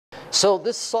So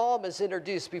this psalm is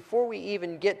introduced. Before we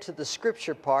even get to the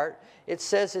scripture part, it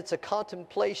says it's a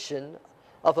contemplation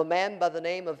of a man by the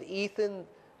name of Ethan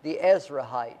the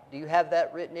Ezrahite. Do you have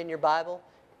that written in your Bible?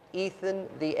 Ethan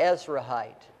the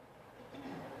Ezrahite.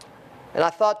 And I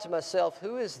thought to myself,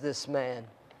 who is this man,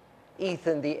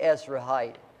 Ethan the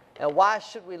Ezrahite? And why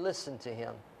should we listen to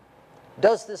him?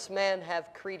 Does this man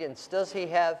have credence? Does he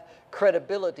have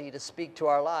credibility to speak to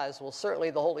our lives? Well, certainly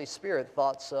the Holy Spirit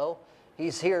thought so.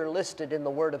 He's here listed in the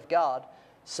Word of God.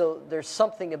 So there's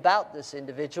something about this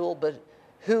individual, but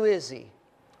who is he?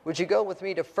 Would you go with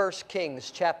me to 1 Kings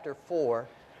chapter 4,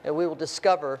 and we will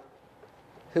discover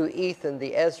who Ethan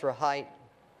the Ezrahite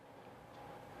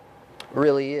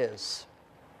really is.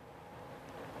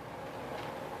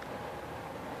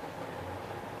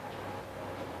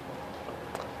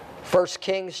 First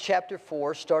Kings chapter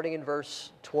 4, starting in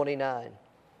verse 29.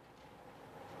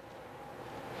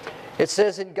 It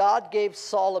says, "And God gave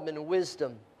Solomon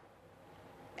wisdom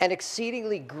and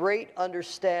exceedingly great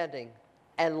understanding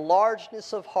and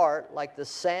largeness of heart like the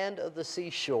sand of the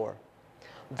seashore.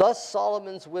 Thus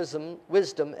Solomon's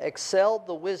wisdom excelled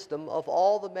the wisdom of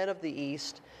all the men of the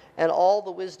east and all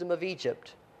the wisdom of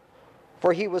Egypt.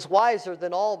 For he was wiser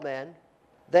than all men,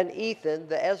 than Ethan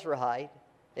the Ezrahite,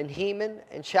 and Heman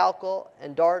and Chalcol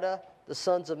and Darda, the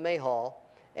sons of Mahal,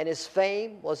 and his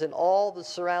fame was in all the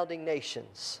surrounding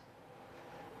nations."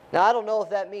 Now, I don't know if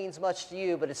that means much to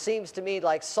you, but it seems to me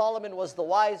like Solomon was the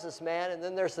wisest man, and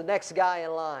then there's the next guy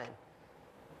in line.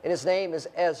 And his name is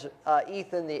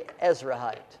Ethan the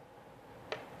Ezrahite.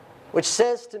 Which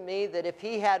says to me that if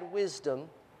he had wisdom,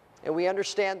 and we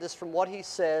understand this from what he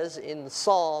says in the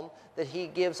psalm, that he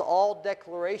gives all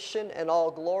declaration and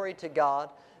all glory to God,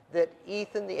 that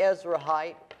Ethan the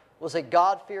Ezrahite was a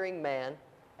God-fearing man,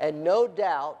 and no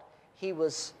doubt he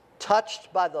was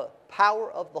touched by the power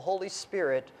of the Holy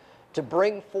Spirit to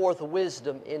bring forth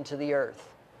wisdom into the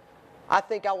earth. I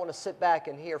think I want to sit back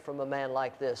and hear from a man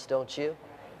like this, don't you?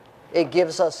 It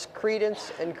gives us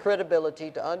credence and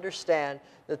credibility to understand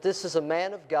that this is a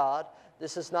man of God.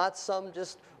 This is not some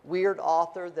just weird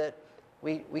author that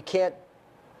we can't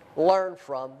learn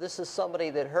from. This is somebody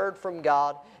that heard from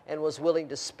God and was willing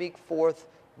to speak forth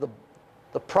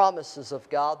the promises of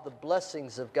God, the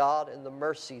blessings of God, and the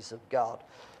mercies of God.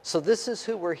 So this is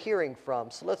who we're hearing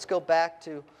from. So let's go back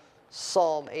to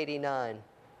Psalm 89.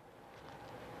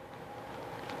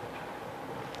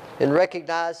 And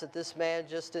recognize that this man,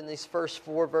 just in these first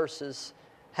 4 verses,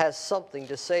 has something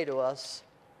to say to us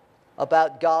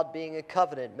about God being a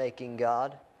covenant-making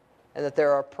God, and that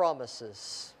there are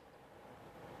promises.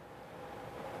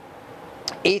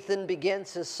 Ethan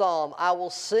begins his psalm, "I will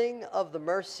sing of the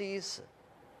mercies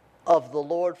of the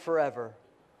Lord forever.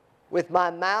 With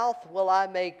my mouth will I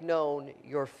make known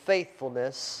your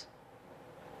faithfulness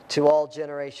to all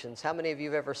generations." How many of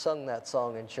you have ever sung that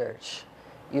song in church?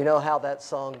 You know how that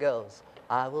song goes.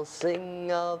 "I will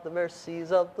sing of the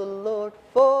mercies of the Lord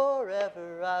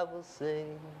forever. I will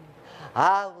sing,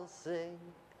 I will sing,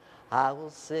 I will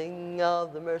sing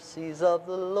of the mercies of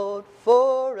the Lord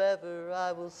forever.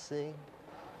 I will sing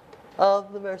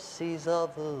of the mercies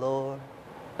of the Lord."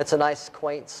 That's a nice,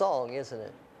 quaint song, isn't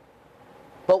it?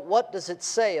 But what does it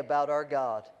say about our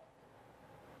God?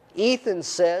 Ethan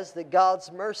says that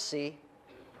God's mercy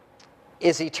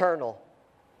is eternal.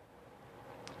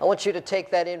 I want you to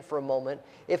take that in for a moment.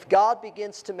 If God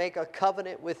begins to make a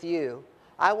covenant with you,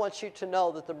 I want you to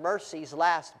know that the mercies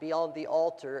last beyond the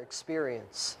altar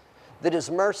experience. That His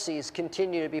mercies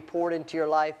continue to be poured into your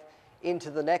life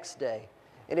into the next day.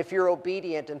 And if you're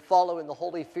obedient and follow in the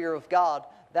holy fear of God,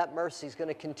 that mercy is going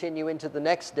to continue into the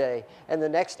next day, and the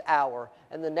next hour,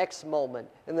 and the next moment,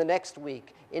 and the next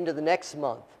week, into the next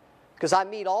month. Because I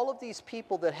meet all of these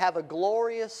people that have a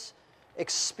glorious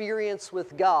experience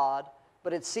with God,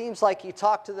 but it seems like you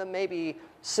talk to them maybe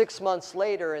 6 months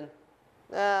later and,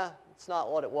 it's not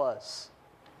what it was.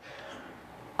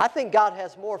 I think God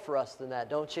has more for us than that,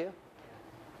 don't you?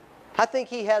 I think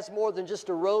He has more than just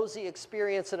a rosy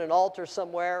experience at an altar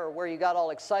somewhere or where you got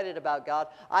all excited about God.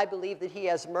 I believe that He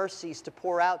has mercies to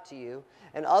pour out to you.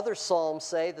 And other psalms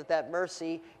say that that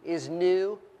mercy is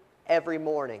new every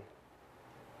morning.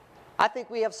 I think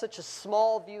we have such a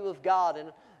small view of God.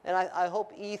 And I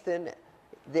hope Ethan,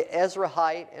 the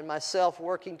Ezrahite, and myself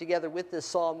working together with this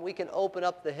psalm, we can open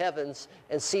up the heavens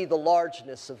and see the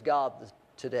largeness of God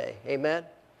today. Amen?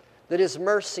 That His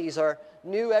mercies are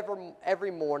new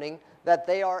every morning, that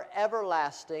they are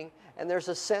everlasting, and there's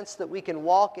a sense that we can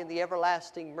walk in the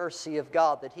everlasting mercy of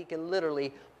God, that He can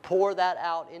literally pour that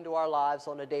out into our lives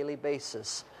on a daily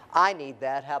basis. I need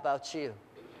that. How about you?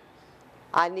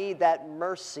 I need that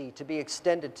mercy to be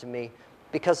extended to me.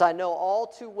 because I know all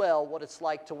too well what it's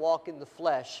like to walk in the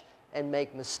flesh and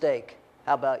make mistake.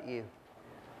 How about you?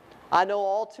 I know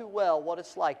all too well what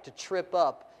it's like to trip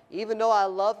up. Even though I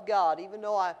love God, even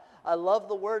though I love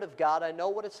the Word of God, I know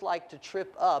what it's like to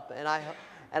trip up. And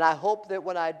I hope that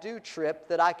when I do trip,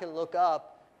 that I can look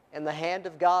up and the hand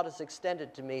of God is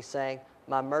extended to me saying,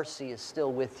 my mercy is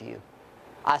still with you.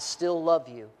 I still love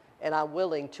you. And I'm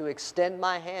willing to extend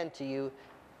my hand to you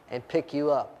and pick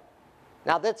you up.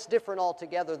 Now that's different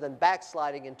altogether than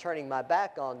backsliding and turning my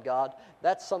back on God.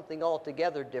 That's something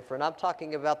altogether different. I'm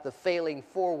talking about the failing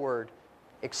forward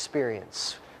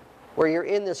experience, where you're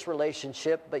in this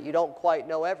relationship but you don't quite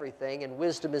know everything and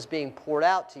wisdom is being poured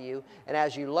out to you, and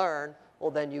as you learn, well,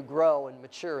 then you grow and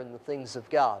mature in the things of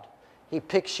God. He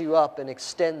picks you up and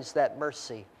extends that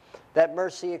mercy. That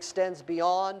mercy extends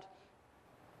beyond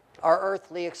our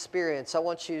earthly experience. I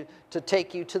want you to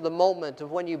take you to the moment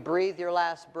of when you breathe your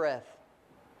last breath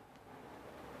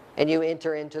and you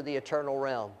enter into the eternal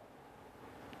realm.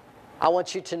 I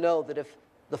want you to know that if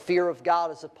the fear of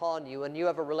God is upon you and you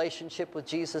have a relationship with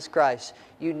Jesus Christ,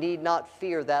 you need not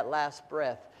fear that last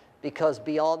breath, because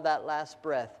beyond that last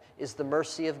breath is the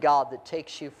mercy of God that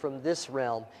takes you from this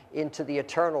realm into the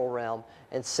eternal realm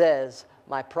and says,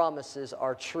 my promises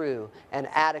are true and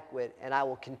adequate, and I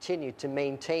will continue to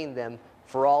maintain them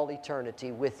for all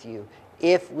eternity with you,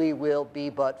 if we will be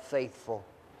but faithful.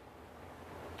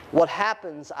 What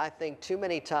happens, I think, too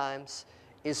many times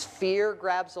is fear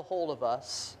grabs a hold of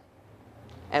us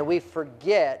and we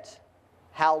forget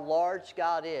how large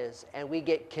God is, and we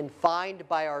get confined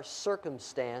by our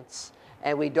circumstance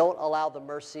and we don't allow the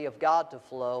mercy of God to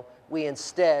flow. We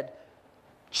instead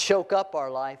choke up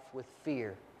our life with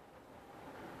fear.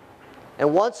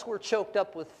 And once we're choked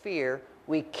up with fear,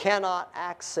 we cannot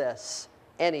access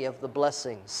any of the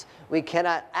blessings. We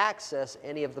cannot access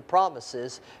any of the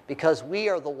promises, because we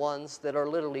are the ones that are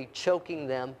literally choking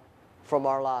them from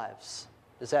our lives.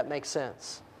 Does that make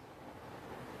sense?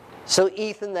 So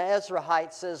Ethan the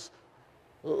Ezrahite says,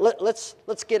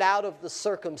 let's get out of the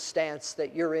circumstance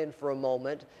that you're in for a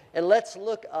moment, and let's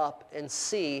look up and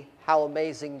see how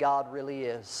amazing God really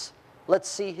is. Let's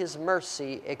see His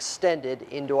mercy extended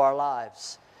into our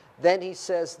lives. Then he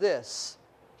says this,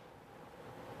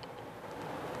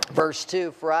 verse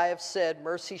 2, for I have said,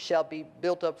 mercy shall be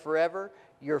built up forever.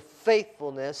 Your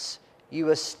faithfulness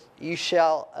you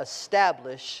shall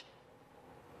establish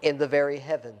in the very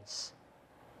heavens.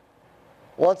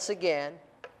 Once again,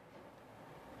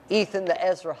 Ethan the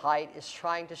Ezrahite is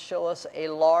trying to show us a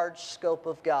large scope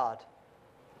of God.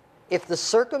 If the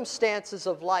circumstances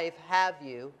of life have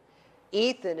you,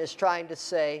 Ethan is trying to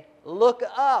say, look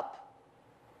up.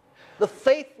 The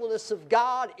faithfulness of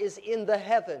God is in the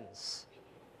heavens.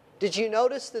 Did you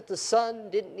notice that the sun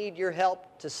didn't need your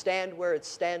help to stand where it's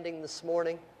standing this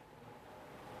morning?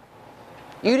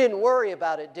 You didn't worry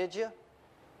about it, did you?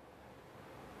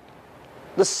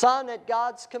 The sun, at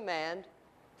God's command,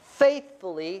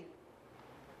 faithfully,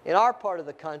 in our part of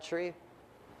the country,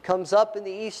 comes up in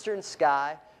the eastern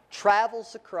sky,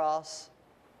 travels across,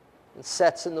 and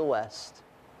sets in the west.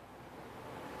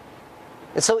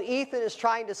 And so Ethan is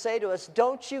trying to say to us,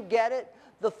 don't you get it?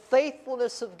 The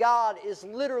faithfulness of God is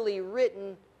literally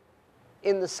written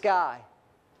in the sky.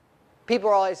 People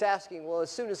are always asking, well, as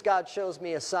soon as God shows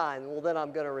me a sign, well, then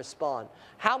I'm going to respond.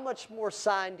 How much more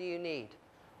sign do you need?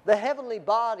 The heavenly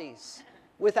bodies,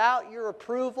 without your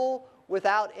approval,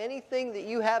 without anything that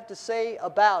you have to say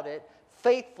about it,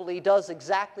 faithfully does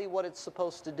exactly what it's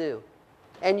supposed to do.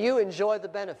 And you enjoy the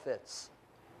benefits.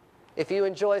 If you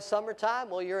enjoy summertime,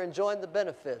 well, you're enjoying the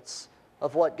benefits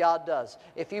of what God does.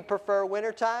 If you prefer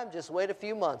wintertime, just wait a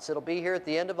few months. It'll be here at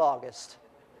the end of August.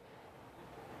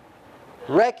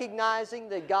 Recognizing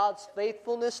that God's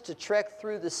faithfulness to trek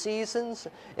through the seasons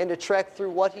and to trek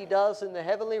through what He does in the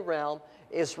heavenly realm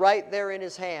is right there in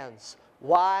His hands.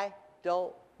 Why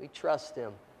don't we trust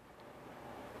Him?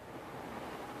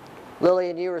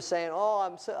 Lillian, you were saying,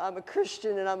 oh, I'm a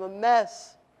Christian and I'm a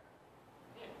mess.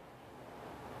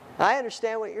 I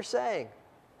understand what you're saying.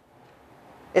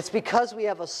 It's because we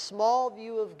have a small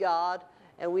view of God,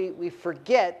 and we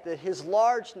forget that His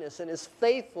largeness and His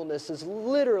faithfulness is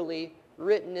literally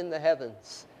written in the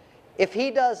heavens. If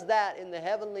He does that in the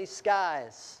heavenly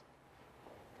skies,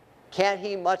 can't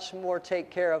He much more take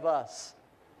care of us?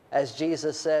 As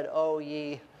Jesus said, O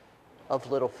ye of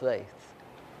little faith.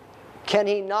 Can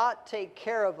He not take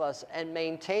care of us and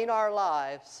maintain our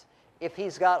lives if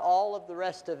He's got all of the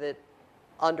rest of it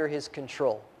under His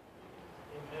control?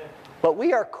 Amen. But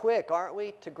we are quick, aren't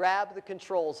we, to grab the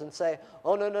controls and say,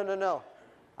 oh, no, no, no, no.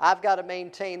 I've got to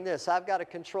maintain this. I've got to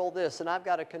control this, and I've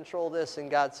got to control this. And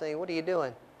God's saying, what are you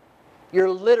doing? You're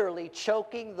literally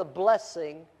choking the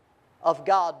blessing of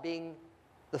God being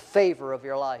the favor of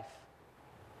your life.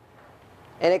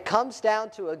 And it comes down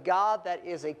to a God that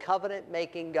is a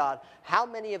covenant-making God. How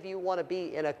many of you want to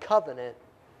be in a covenant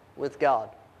with God?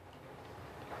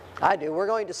 I do. We're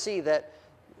going to see that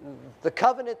the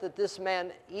covenant that this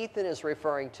man Ethan is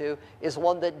referring to is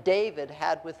one that David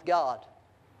had with God.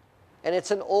 And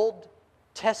it's an Old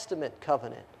Testament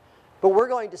covenant. But we're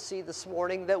going to see this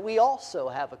morning that we also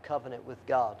have a covenant with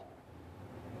God.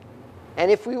 And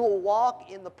if we will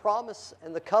walk in the promise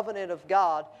and the covenant of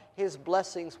God, His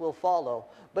blessings will follow.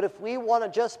 But if we want to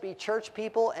just be church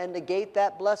people and negate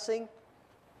that blessing,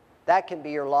 that can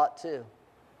be your lot too.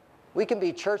 We can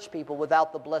be church people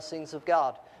without the blessings of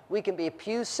God. We can be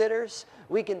pew sitters.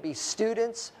 We can be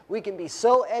students. We can be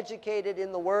so educated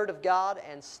in the Word of God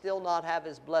and still not have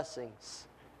His blessings,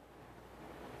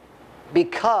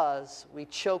 because we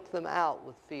choke them out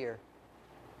with fear.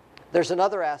 There's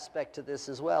another aspect to this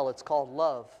as well. It's called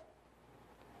love.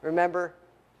 Remember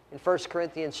in 1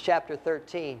 Corinthians chapter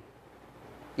 13,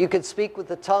 you can speak with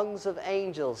the tongues of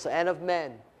angels and of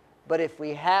men, but if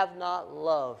we have not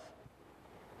love,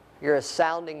 you're a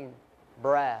sounding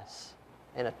brass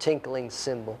and a tinkling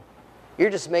cymbal. You're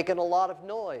just making a lot of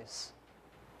noise.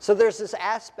 So there's this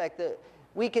aspect that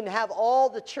we can have all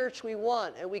the church we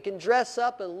want and we can dress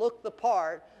up and look the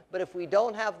part, but if we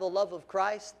don't have the love of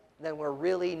Christ, then we're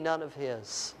really none of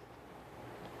His.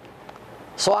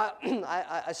 So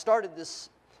I started this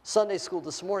Sunday school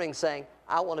this morning saying,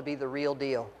 I want to be the real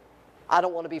deal. I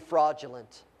don't want to be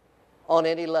fraudulent on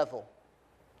any level.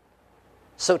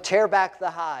 So tear back the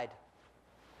hide.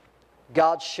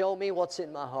 God, show me what's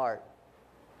in my heart.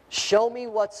 Show me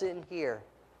what's in here.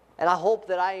 And I hope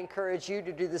that I encourage you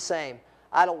to do the same.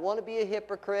 I don't want to be a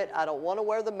hypocrite. I don't want to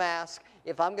wear the mask.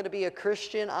 If I'm going to be a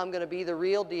Christian, I'm going to be the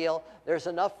real deal. There's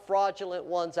enough fraudulent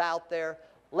ones out there.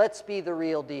 Let's be the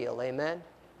real deal. Amen?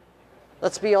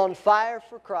 Let's be on fire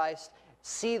for Christ.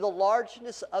 See the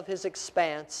largeness of His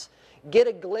expanse. Get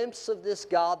a glimpse of this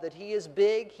God, that He is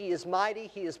big, He is mighty,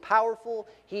 He is powerful,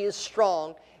 He is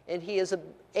strong, and He is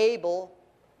able,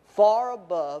 far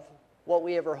above what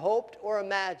we ever hoped or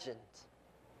imagined,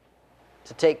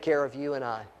 to take care of you and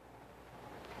I.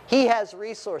 He has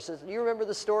resources. You remember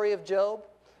the story of Job?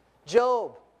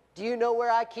 Job, do you know where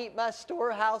I keep my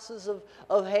storehouses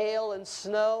of hail and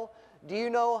snow? Do you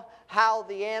know how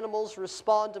the animals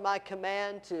respond to my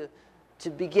command to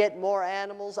beget more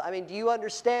animals? I mean, do you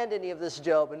understand any of this,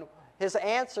 Job? And his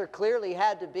answer clearly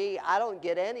had to be, I don't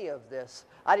get any of this.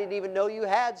 I didn't even know you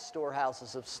had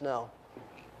storehouses of snow.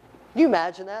 Can you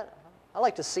imagine that? I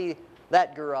like to see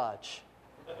that garage.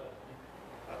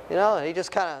 You know, and he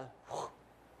just kind of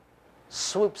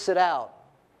swoops it out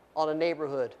on a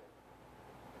neighborhood.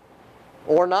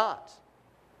 Or not.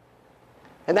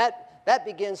 And that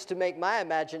begins to make my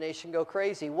imagination go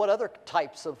crazy. What other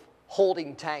types of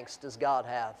holding tanks does God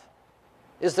have?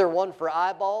 Is there one for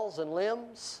eyeballs and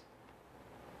limbs?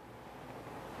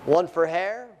 One for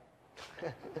hair?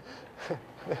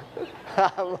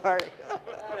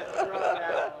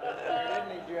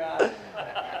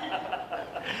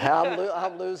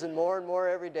 I'm losing more and more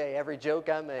every day, every joke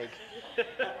I make.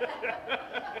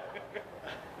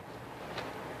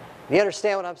 You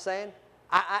understand what I'm saying?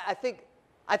 I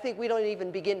think we don't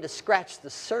even begin to scratch the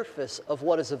surface of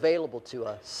what is available to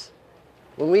us.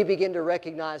 When we begin to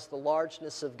recognize the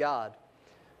largeness of God,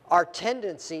 our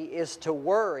tendency is to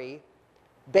worry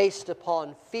based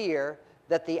upon fear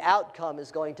that the outcome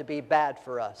is going to be bad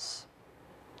for us.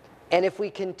 And if we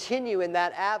continue in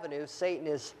that avenue, Satan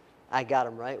is, I got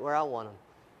him right where I want him.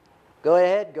 Go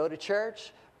ahead, go to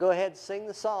church. Go ahead, sing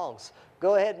the songs.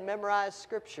 Go ahead and memorize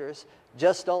scriptures.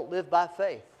 Just don't live by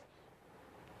faith.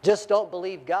 Just don't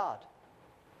believe God.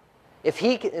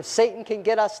 If Satan can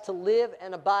get us to live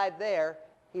and abide there,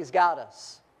 he's got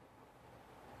us.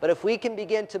 But if we can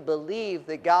begin to believe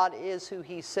that God is who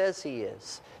He says He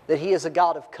is, that He is a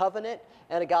God of covenant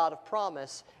and a God of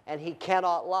promise, and He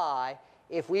cannot lie,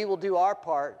 if we will do our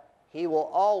part, He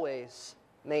will always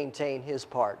maintain His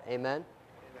part. Amen?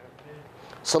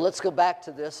 So let's go back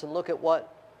to this and look at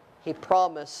what He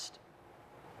promised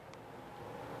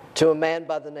to a man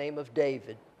by the name of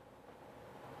David.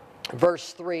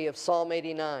 Verse 3 of Psalm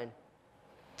 89.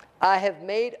 I have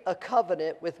made a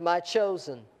covenant with my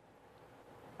chosen.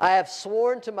 I have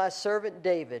sworn to my servant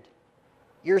David,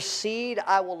 your seed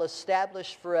I will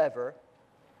establish forever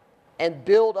and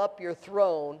build up your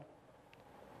throne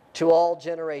to all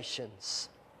generations.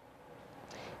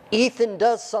 Ethan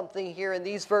does something here in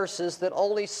these verses that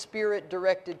only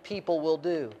Spirit-directed people will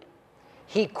do.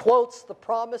 He quotes the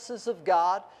promises of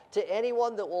God to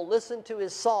anyone that will listen to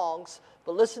his songs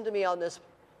But listen to me on this.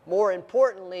 More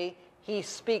importantly, he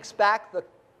speaks back the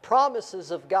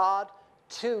promises of God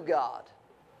to God.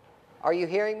 Are you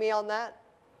hearing me on that?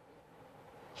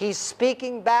 He's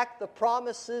speaking back the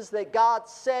promises that God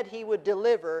said he would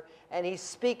deliver, and he's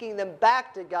speaking them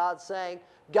back to God, saying,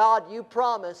 God, you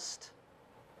promised.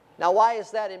 Now, why is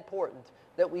that important,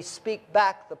 that we speak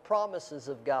back the promises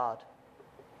of God?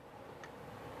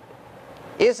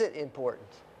 Is it important?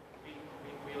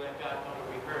 We let God know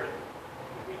that we heard it.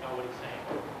 We know what he's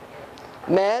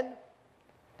saying. Men,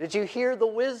 did you hear the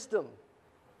wisdom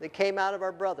that came out of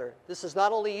our brother? This is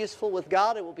not only useful with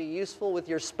God, it will be useful with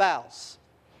your spouse.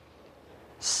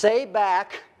 Say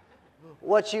back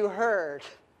what you heard.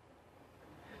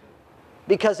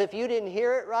 Because if you didn't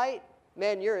hear it right,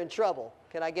 man, you're in trouble.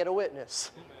 Can I get a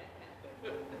witness?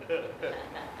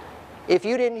 If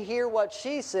you didn't hear what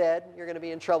she said, you're going to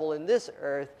be in trouble in this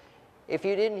earth. If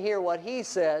you didn't hear what he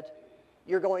said,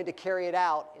 you're going to carry it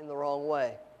out in the wrong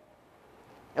way.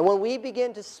 And when we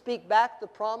begin to speak back the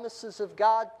promises of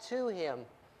God to him,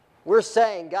 we're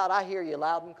saying, God, I hear you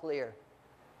loud and clear.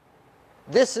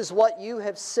 This is what you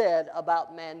have said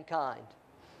about mankind.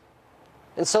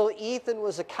 And so Ethan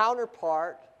was a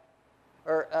counterpart,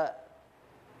 or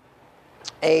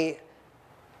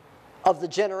of the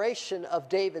generation of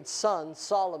David's son,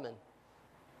 Solomon.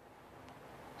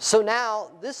 So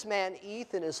now this man,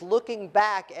 Ethan, is looking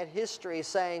back at history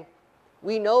saying,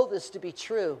 we know this to be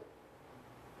true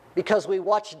because we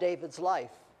watched David's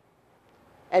life.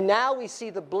 And now we see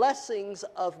the blessings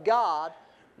of God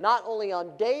not only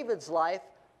on David's life,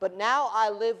 but now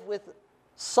I live with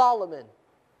Solomon,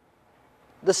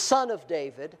 the son of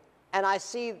David, and I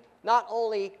see not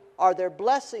only are there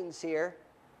blessings here,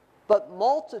 but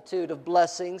multitude of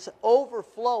blessings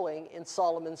overflowing in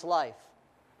Solomon's life.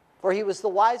 For he was the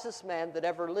wisest man that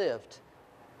ever lived.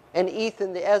 And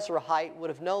Ethan the Ezrahite would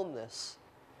have known this.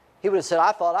 He would have said,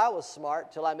 I thought I was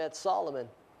smart till I met Solomon.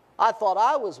 I thought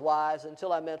I was wise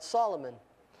until I met Solomon.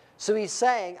 So he's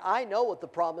saying, I know what the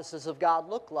promises of God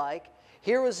look like.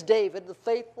 Here was David, the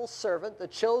faithful servant, the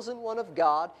chosen one of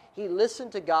God. He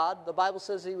listened to God. The Bible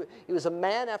says he was a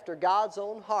man after God's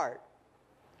own heart.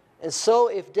 And so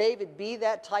if David be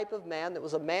that type of man that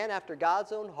was a man after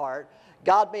God's own heart,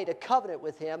 God made a covenant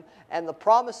with him, and the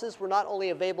promises were not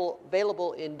only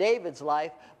available in David's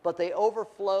life, but they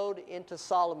overflowed into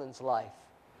Solomon's life.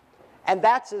 And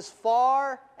that's as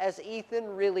far as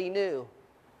Ethan really knew.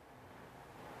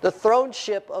 The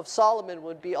throneship of Solomon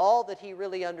would be all that he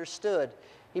really understood.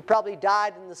 He probably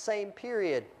died in the same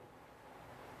period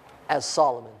as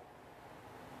Solomon.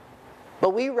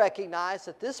 But we recognize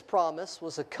that this promise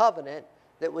was a covenant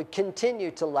that would continue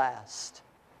to last.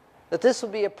 That this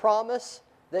would be a promise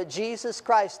that Jesus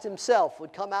Christ himself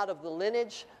would come out of the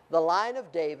lineage, the line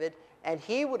of David, and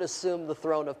he would assume the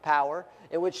throne of power,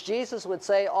 in which Jesus would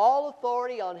say, all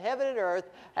authority on heaven and earth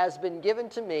has been given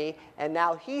to me, and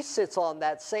now he sits on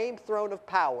that same throne of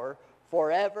power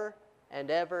forever and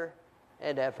ever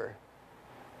and ever.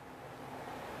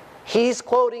 He's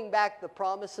quoting back the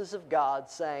promises of God,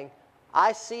 saying,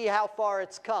 I see how far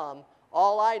it's come.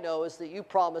 All I know is that you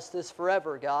promised this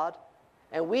forever, God.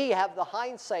 And we have the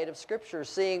hindsight of Scripture,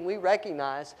 seeing we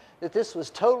recognize that this was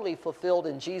totally fulfilled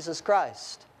in Jesus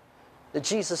Christ. That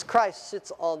Jesus Christ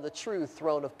sits on the true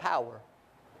throne of power.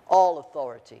 All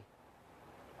authority,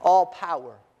 all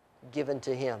power given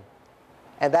to him.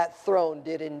 And that throne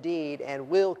did indeed and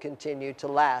will continue to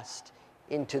last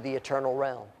into the eternal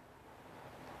realm.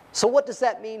 So what does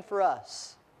that mean for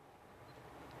us?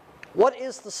 What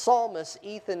is the psalmist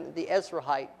Ethan the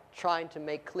Ezrahite trying to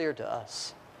make clear to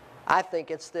us? I think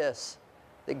it's this,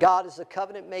 that God is a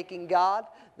covenant-making God,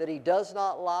 that he does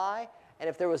not lie, and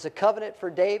if there was a covenant for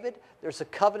David, there's a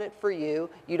covenant for you.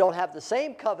 You don't have the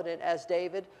same covenant as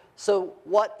David, so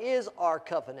what is our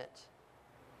covenant?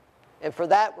 And for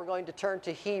that, we're going to turn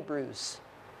to Hebrews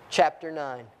chapter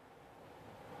 9.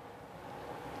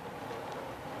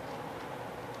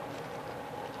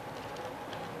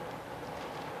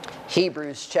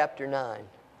 Hebrews chapter 9.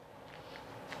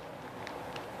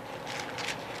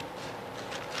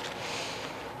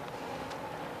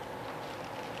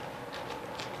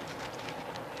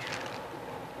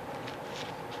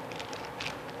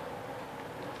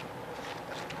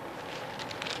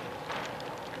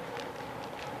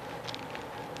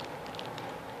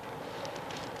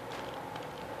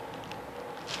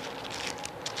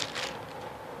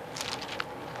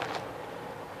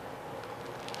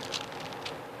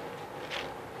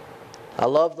 I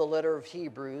love the letter of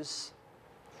Hebrews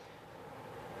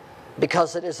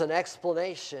because it is an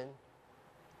explanation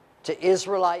to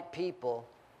Israelite people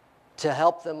to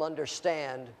help them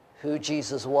understand who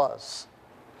Jesus was.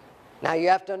 Now you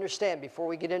have to understand, before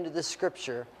we get into this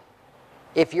scripture,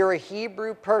 if you're a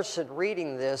Hebrew person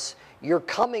reading this, you're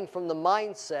coming from the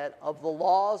mindset of the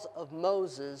laws of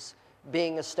Moses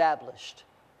being established.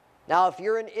 Now, if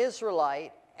you're an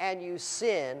Israelite and you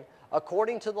sin,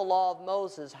 according to the law of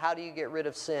Moses, how do you get rid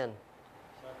of sin?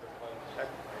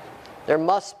 There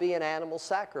must be an animal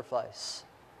sacrifice.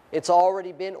 It's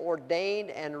already been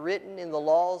ordained and written in the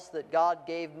laws that God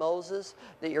gave Moses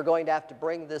that you're going to have to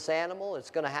bring this animal. It's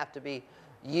going to have to be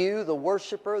you, the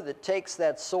worshiper, that takes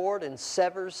that sword and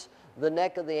severs the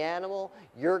neck of the animal.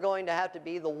 You're going to have to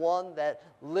be the one that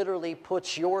literally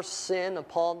puts your sin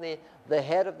upon the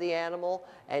head of the animal,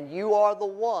 and you are the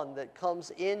one that comes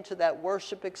into that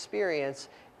worship experience,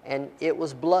 and it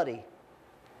was bloody,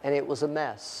 and it was a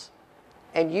mess.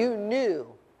 And you knew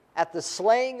at the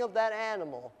slaying of that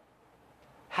animal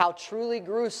how truly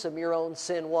gruesome your own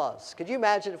sin was. Could you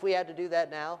imagine if we had to do that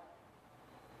now?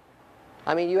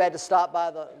 I mean, you had to stop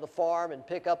by the farm and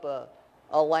pick up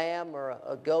a lamb or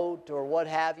a goat or what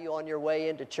have you on your way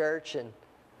into church, and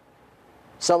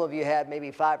some of you had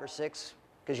maybe 5 or 6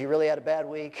 because you really had a bad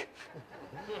week.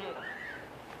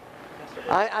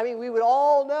 I mean, we would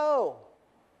all know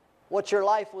what your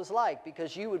life was like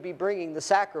because you would be bringing the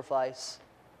sacrifice.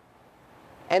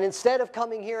 And instead of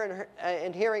coming here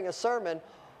and hearing a sermon,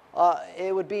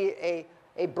 it would be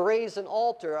a brazen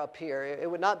altar up here. It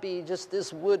would not be just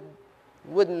this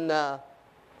wooden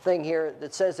thing here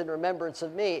that says in remembrance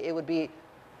of me. It would be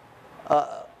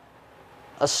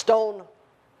a stone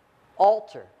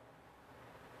altar,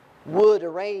 wood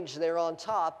arranged there on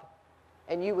top,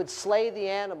 and you would slay the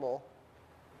animal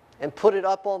and put it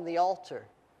up on the altar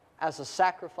as a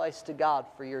sacrifice to God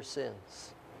for your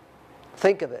sins.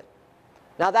 Think of it.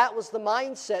 Now that was the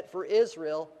mindset for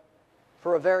Israel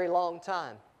for a very long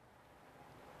time,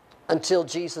 until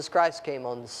Jesus Christ came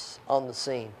on the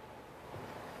scene.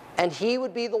 And He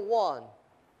would be the one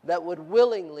that would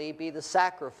willingly be the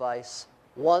sacrifice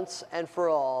once and for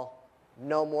all.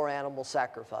 No more animal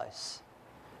sacrifice.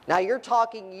 Now you're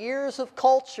talking years of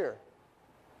culture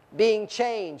being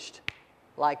changed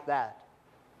like that.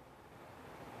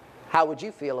 How would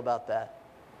you feel about that?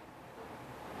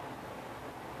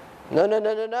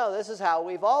 No. This is how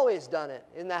we've always done it.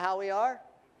 Isn't that how we are?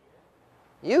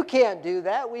 You can't do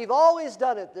that. We've always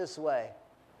done it this way.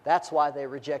 That's why they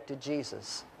rejected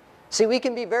Jesus. See, we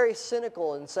can be very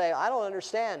cynical and say, I don't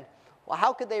understand. Well,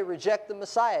 how could they reject the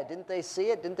Messiah? Didn't they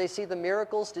see it? Didn't they see the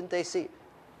miracles? Didn't they see?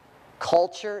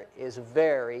 Culture is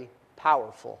very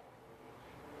powerful.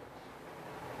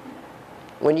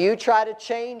 When you try to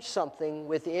change something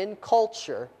within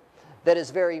culture that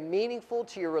is very meaningful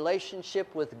to your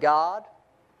relationship with God,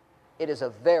 it is a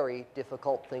very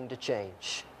difficult thing to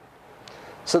change.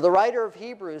 So the writer of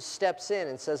Hebrews steps in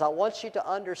and says, I want you to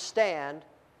understand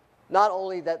not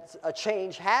only that a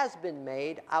change has been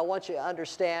made, I want you to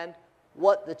understand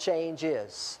what the change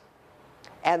is.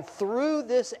 And through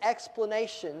this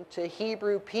explanation to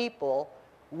Hebrew people,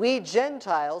 we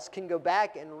Gentiles can go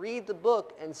back and read the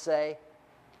book and say,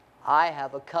 I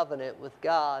have a covenant with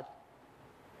God.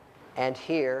 And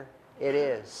here it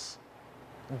is.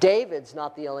 David's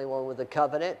not the only one with a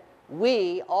covenant.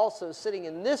 We, also sitting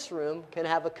in this room, can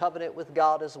have a covenant with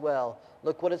God as well.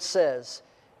 Look what it says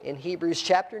in Hebrews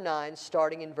chapter 9,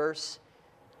 starting in verse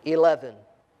 11.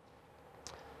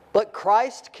 But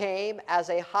Christ came as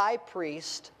a high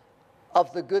priest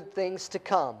of the good things to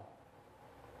come,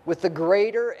 with the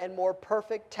greater and more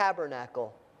perfect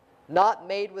tabernacle, not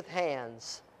made with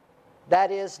hands,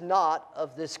 that is, not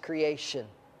of this creation.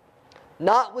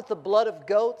 Not with the blood of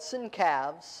goats and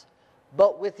calves,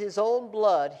 but with His own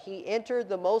blood He entered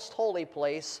the most holy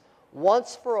place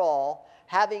once for all,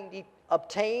 having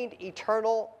obtained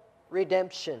eternal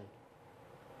redemption.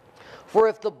 For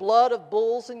if the blood of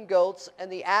bulls and goats and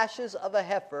the ashes of a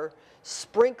heifer,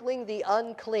 sprinkling the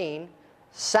unclean,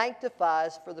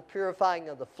 sanctifies for the purifying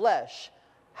of the flesh,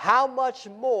 how much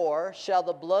more shall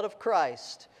the blood of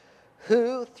Christ,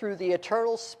 who through the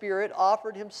eternal Spirit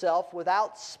offered Himself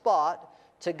without spot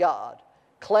to God,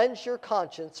 cleanse your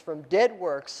conscience from dead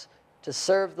works to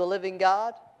serve the living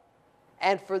God?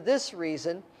 And for this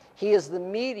reason, He is the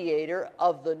mediator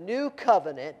of the new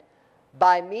covenant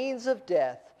by means of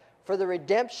death, for the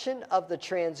redemption of the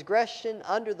transgression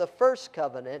under the first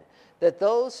covenant, that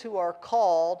those who are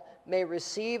called may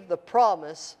receive the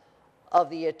promise of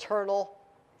the eternal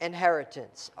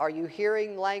inheritance. Are you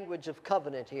hearing language of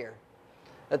covenant here?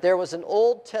 That there was an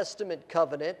Old Testament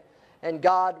covenant, and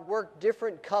God worked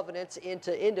different covenants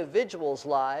into individuals'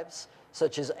 lives,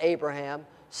 such as Abraham,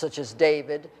 such as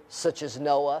David, such as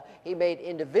Noah. He made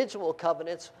individual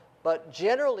covenants, but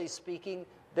generally speaking,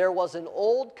 there was an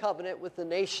old covenant with the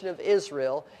nation of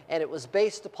Israel, and it was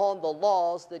based upon the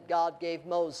laws that God gave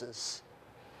Moses.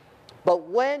 But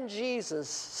when Jesus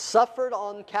suffered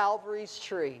on Calvary's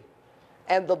tree,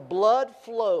 and the blood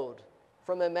flowed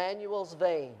from Emmanuel's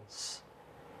veins,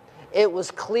 it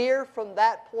was clear from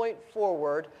that point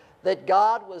forward that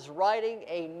God was writing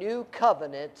a new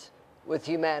covenant with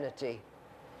humanity.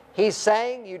 He's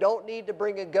saying you don't need to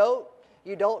bring a goat,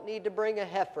 you don't need to bring a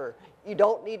heifer, you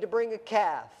don't need to bring a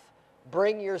calf.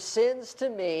 Bring your sins to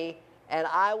me, and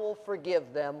I will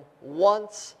forgive them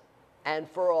once and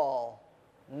for all.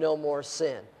 No more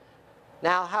sin.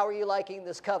 Now, how are you liking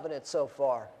this covenant so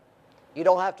far? You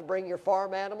don't have to bring your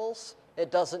farm animals.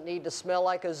 It doesn't need to smell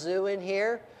like a zoo in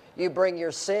here. You bring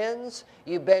your sins.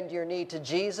 You bend your knee to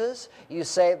Jesus. You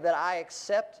say that I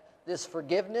accept this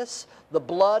forgiveness. The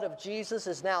blood of Jesus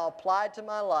is now applied to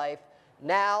my life.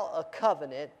 Now a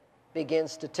covenant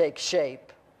begins to take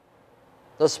shape.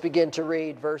 Let's begin to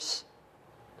read verse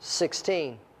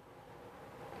 16.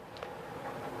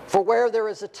 For where there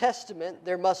is a testament,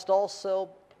 there must also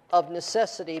of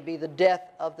necessity be the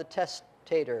death of the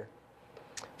testator.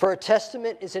 For a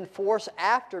testament is in force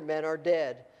after men are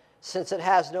dead, since it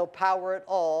has no power at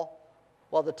all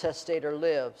while the testator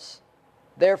lives.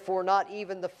 Therefore, not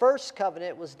even the first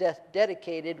covenant was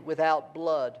dedicated without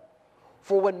blood.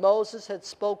 For when Moses had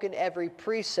spoken every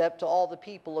precept to all the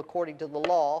people according to the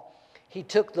law, he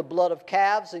took the blood of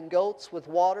calves and goats with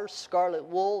water, scarlet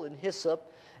wool, and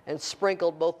hyssop, and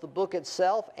sprinkled both the book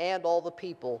itself and all the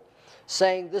people,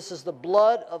 saying, This is the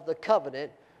blood of the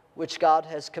covenant which God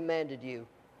has commanded you.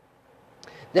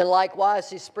 Then likewise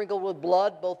he sprinkled with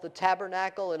blood both the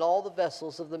tabernacle and all the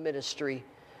vessels of the ministry.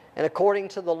 And according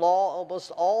to the law,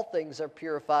 almost all things are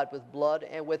purified with blood,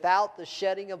 and without the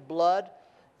shedding of blood,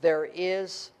 there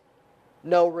is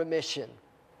no remission.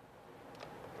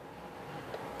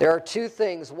 There are two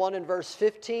things, one in verse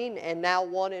 15 and now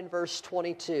one in verse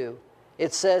 22.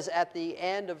 It says at the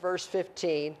end of verse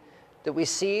 15 that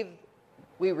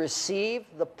we receive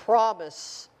the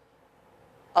promise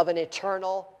of an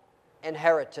eternal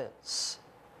inheritance.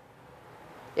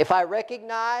 If I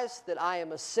recognize that I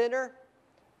am a sinner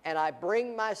and I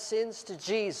bring my sins to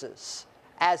Jesus,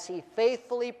 as he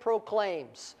faithfully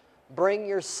proclaims, bring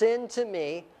your sin to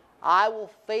me, I will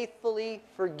faithfully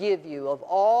forgive you of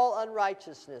all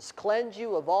unrighteousness, cleanse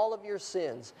you of all of your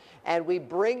sins, and we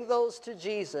bring those to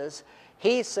Jesus.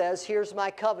 He says, here's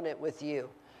my covenant with you.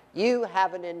 You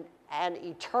have an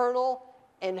eternal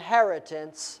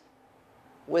inheritance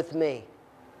with me.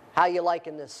 How you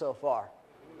liking this so far?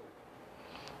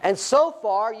 And so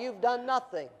far, you've done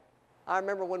nothing. I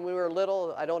remember when we were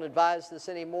little, I don't advise this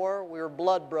anymore, we were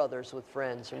blood brothers with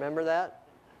friends. Remember that?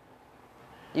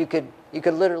 You could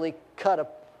literally cut a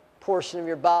portion of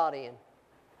your body and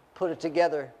put it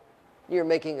together. You're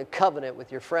making a covenant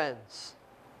with your friends,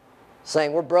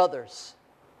 saying, we're brothers.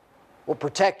 We'll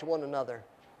protect one another.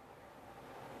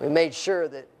 We made sure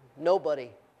that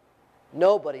nobody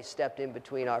stepped in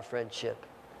between our friendship.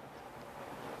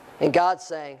 And God's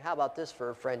saying, how about this for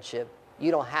a friendship? You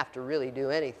don't have to really do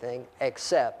anything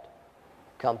except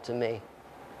come to me.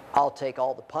 I'll take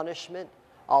all the punishment.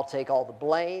 I'll take all the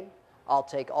blame. I'll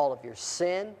take all of your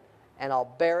sin, and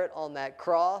I'll bear it on that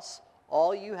cross.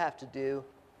 All you have to do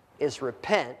is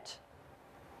repent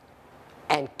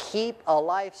and keep a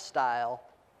lifestyle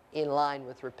in line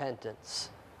with repentance.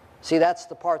 See, that's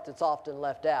the part that's often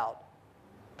left out.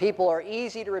 People are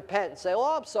easy to repent and say,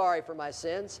 oh, I'm sorry for my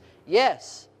sins.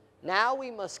 Yes, now we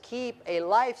must keep a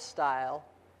lifestyle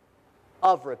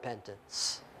of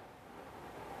repentance.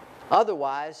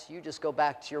 Otherwise, you just go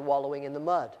back to your wallowing in the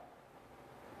mud.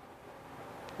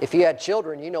 If you had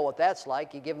children, you know what that's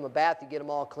like. You give them a bath, you get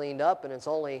them all cleaned up, and it's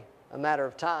only a matter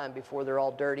of time before they're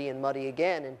all dirty and muddy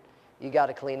again, and you got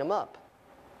to clean them up.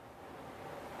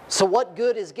 So what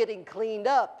good is getting cleaned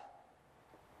up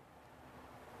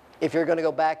if you're going to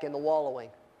go back in the wallowing?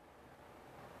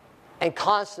 And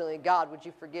constantly, God, would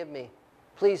you forgive me?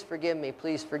 Please forgive me.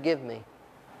 Please forgive me.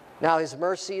 Now, his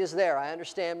mercy is there. I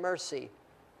understand mercy.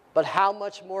 But how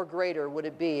much more greater would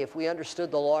it be if we understood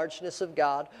the largeness of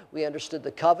God, we understood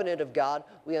the covenant of God,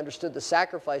 we understood the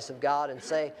sacrifice of God, and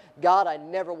say, God, I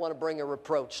never want to bring a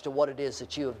reproach to what it is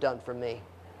that you have done for me.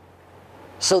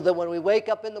 So that when we wake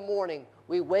up in the morning,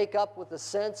 we wake up with a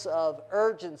sense of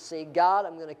urgency. God,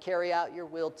 I'm going to carry out your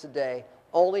will today,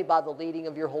 only by the leading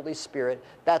of your Holy Spirit.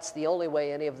 That's the only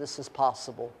way any of this is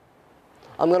possible.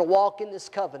 I'm going to walk in this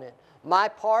covenant. My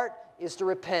part is to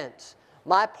repent.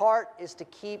 My part is to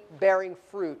keep bearing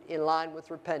fruit in line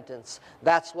with repentance.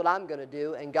 That's what I'm going to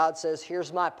do. And God says,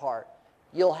 here's my part.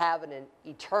 You'll have an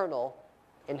eternal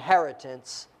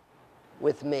inheritance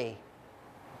with me.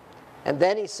 And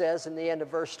then he says in the end of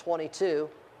verse 22,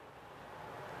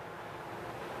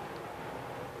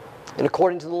 and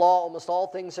according to the law, almost all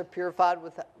things are purified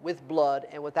with blood,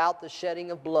 and without the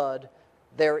shedding of blood,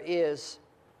 there is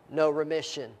no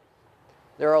remission.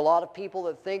 There are a lot of people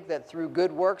that think that through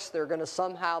good works they're going to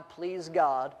somehow please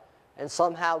God and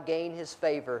somehow gain His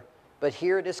favor. But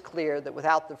here it is clear that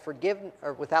without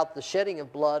the shedding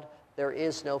of blood, there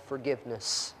is no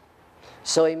forgiveness.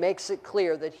 So he makes it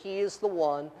clear that He is the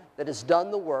one that has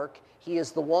done the work. He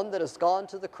is the one that has gone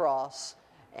to the cross.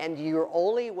 And your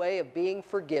only way of being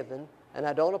forgiven, and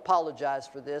I don't apologize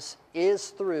for this, is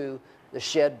through the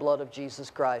shed blood of Jesus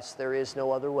Christ. There is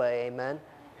no other way. Amen?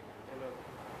 Amen.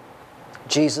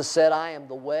 Jesus said, I am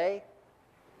the way,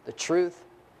 the truth,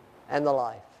 and the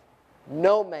life.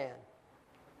 No man,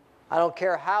 I don't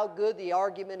care how good the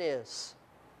argument is,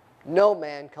 no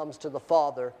man comes to the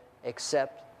Father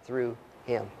except through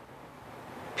Him.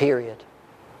 Period.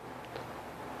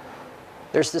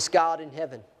 There's this God in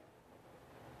heaven.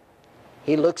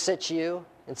 He looks at you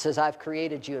and says, I've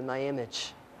created you in my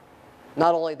image.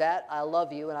 Not only that, I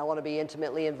love you and I want to be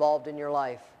intimately involved in your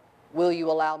life. Will you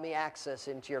allow me access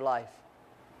into your life?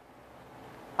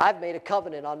 I've made a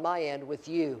covenant on my end with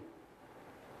you.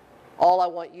 All I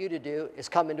want you to do is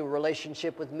come into a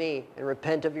relationship with me and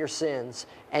repent of your sins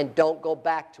and don't go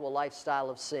back to a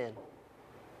lifestyle of sin.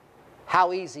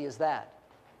 How easy is that?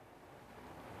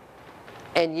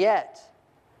 And yet,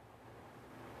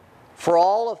 for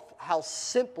all of how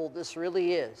simple this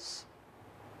really is,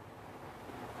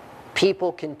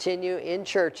 people continue in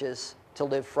churches to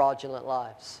live fraudulent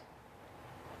lives.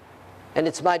 And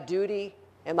it's my duty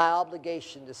and my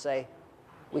obligation to say,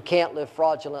 we can't live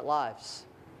fraudulent lives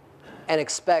and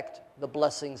expect the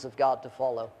blessings of God to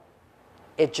follow.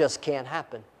 It just can't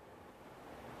happen.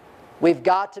 We've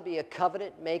got to be a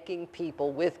covenant-making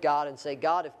people with God and say,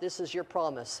 God, if this is your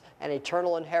promise, an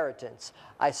eternal inheritance,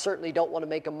 I certainly don't want to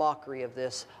make a mockery of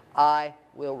this. I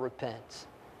will repent.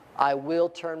 I will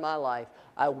turn my life.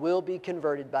 I will be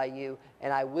converted by you,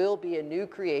 and I will be a new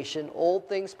creation. Old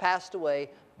things passed away.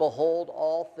 Behold,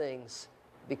 all things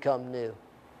become new.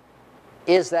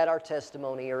 Is that our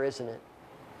testimony, or isn't it?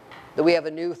 That we have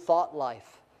a new thought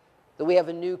life. That we have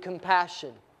a new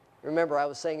compassion. Remember, I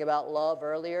was saying about love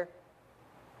earlier.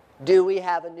 Do we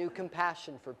have a new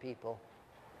compassion for people?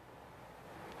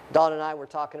 Don and I were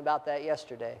talking about that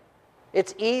yesterday.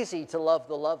 It's easy to love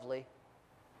the lovely.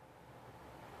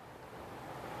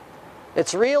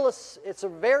 It's a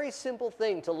very simple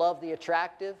thing to love the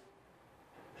attractive.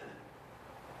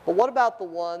 But what about the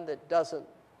one that doesn't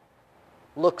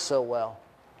look so well?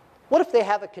 What if they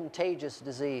have a contagious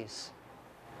disease?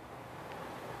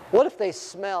 What if they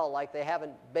smell like they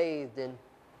haven't bathed in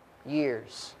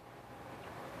years?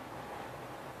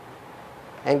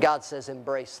 And God says,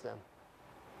 embrace them.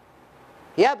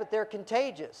 Yeah, but they're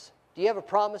contagious. Do you have a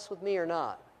promise with me or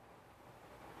not?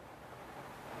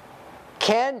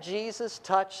 Can Jesus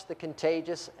touch the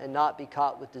contagious and not be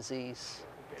caught with disease?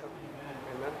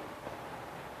 Amen.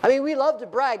 I mean, we love to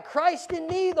brag, Christ in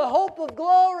me, the hope of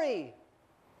glory.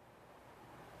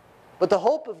 But the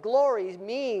hope of glory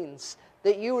means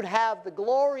that you would have the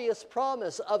glorious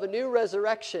promise of a new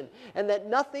resurrection and that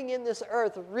nothing in this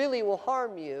earth really will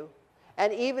harm you.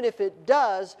 And even if it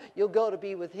does, you'll go to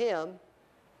be with Him.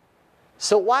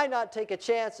 So why not take a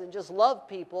chance and just love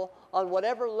people on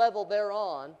whatever level they're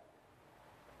on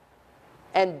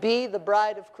and be the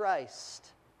bride of Christ?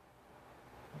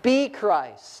 Be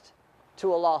Christ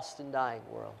to a lost and dying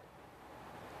world.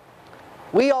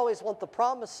 We always want the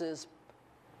promises,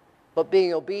 but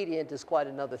being obedient is quite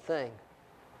another thing.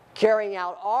 Carrying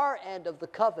out our end of the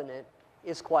covenant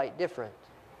is quite different.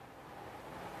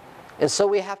 And so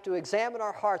we have to examine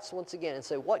our hearts once again and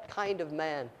say, what kind of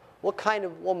man, what kind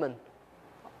of woman,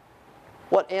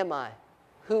 what am I?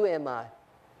 Who am I?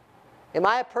 Am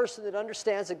I a person that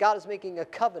understands that God is making a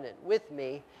covenant with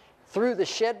me through the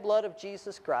shed blood of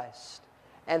Jesus Christ?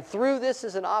 And through this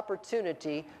is an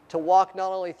opportunity to walk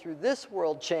not only through this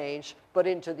world change, but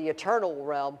into the eternal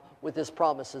realm with His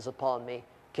promises upon me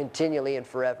continually and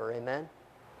forever. Amen?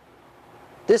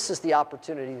 This is the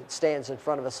opportunity that stands in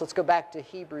front of us. Let's go back to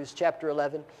Hebrews chapter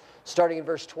 11, starting in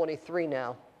verse 23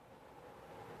 now.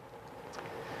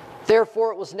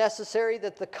 Therefore it was necessary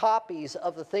that the copies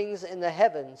of the things in the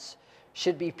heavens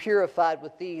should be purified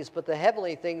with these, but the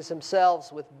heavenly things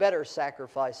themselves with better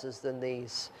sacrifices than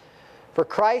these. For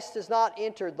Christ has not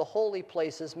entered the holy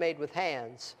places made with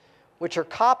hands, which are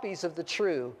copies of the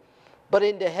true, but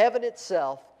into heaven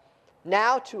itself,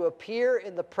 now to appear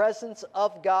in the presence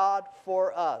of God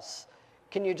for us.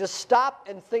 Can you just stop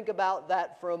and think about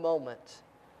that for a moment?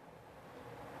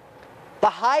 The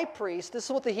high priest, this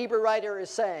is what the Hebrew writer is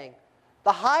saying,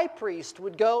 the high priest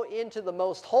would go into the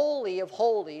most holy of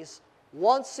holies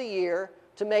once a year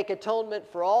to make atonement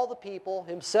for all the people,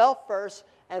 himself first,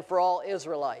 and for all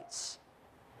Israelites.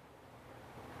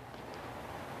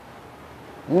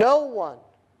 No one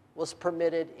was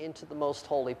permitted into the most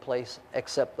holy place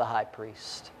except the high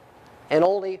priest. And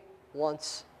only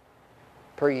once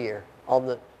per year on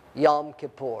the Yom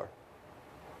Kippur.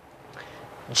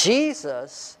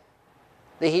 Jesus,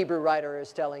 the Hebrew writer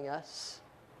is telling us,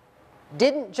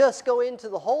 didn't just go into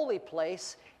the holy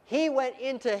place, he went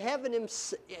into heaven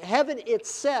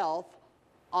itself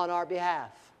on our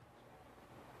behalf.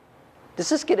 Does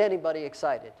this get anybody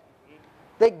excited?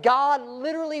 That God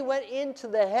literally went into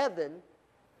the heaven,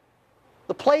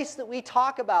 the place that we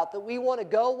talk about, that we want to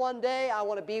go one day. I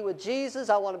want to be with Jesus.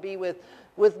 I want to be with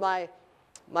my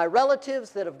relatives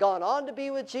that have gone on to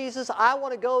be with Jesus. I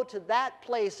want to go to that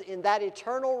place in that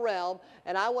eternal realm,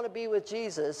 and I want to be with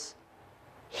Jesus.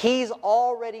 He's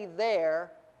already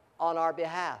there on our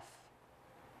behalf.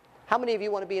 How many of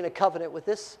you want to be in a covenant with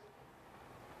this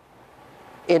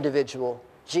individual,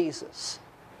 Jesus?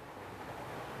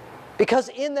 Because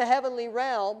in the heavenly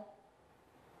realm,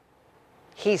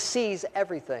 He sees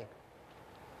everything.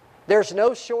 There's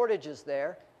no shortages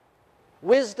there.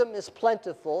 Wisdom is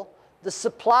plentiful. The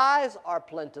supplies are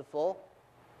plentiful.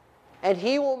 And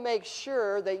He will make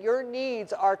sure that your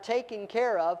needs are taken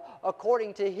care of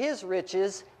according to His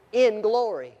riches in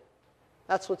glory.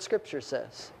 That's what Scripture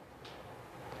says.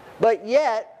 But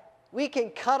yet, we can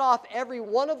cut off every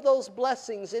one of those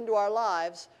blessings into our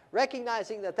lives,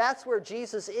 recognizing that that's where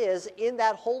Jesus is, in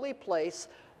that holy place,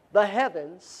 the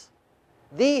heavens,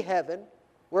 the heaven,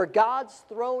 where God's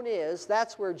throne is.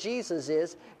 That's where Jesus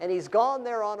is, and He's gone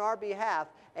there on our behalf,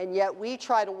 and yet we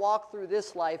try to walk through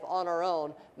this life on our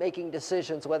own, making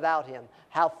decisions without Him.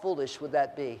 How foolish would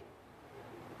that be?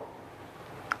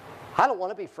 I don't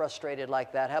want to be frustrated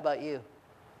like that. How about you?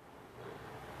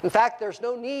 In fact, there's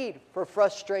no need for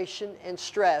frustration and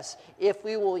stress if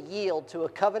we will yield to a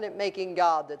covenant-making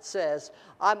God that says,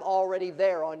 I'm already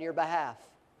there on your behalf.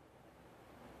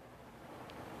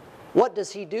 What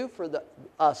does He do for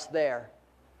us there?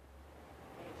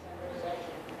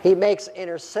 He makes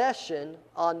intercession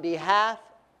on behalf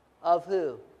of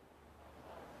who?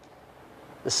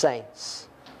 The saints.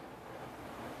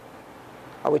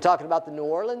 Are we talking about the New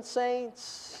Orleans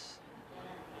saints?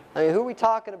 I mean, who are we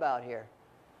talking about here?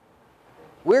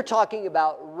 We're talking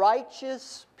about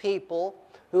righteous people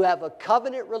who have a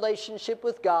covenant relationship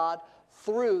with God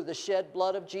through the shed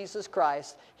blood of Jesus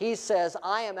Christ. He says,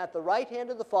 I am at the right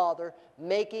hand of the Father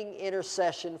making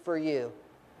intercession for you.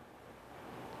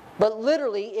 But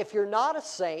literally, if you're not a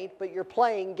saint, but you're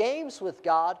playing games with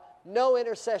God, no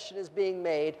intercession is being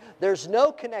made. There's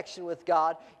no connection with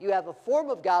God. You have a form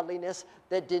of godliness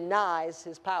that denies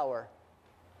His power.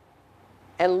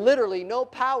 And literally, no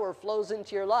power flows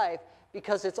into your life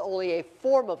because it's only a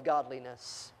form of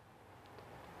godliness.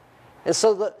 And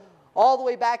so all the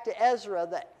way back to Ezra,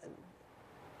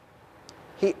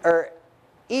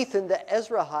 Ethan the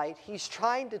Ezrahite, he's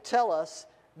trying to tell us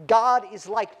God is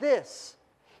like this.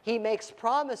 He makes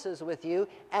promises with you,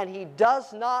 and He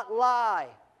does not lie.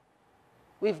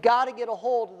 We've got to get a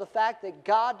hold of the fact that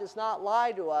God does not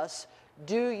lie to us.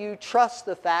 Do you trust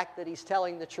the fact that He's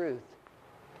telling the truth?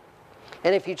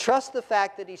 And if you trust the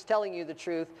fact that He's telling you the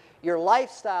truth, your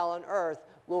lifestyle on earth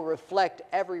will reflect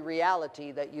every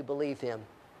reality that you believe Him.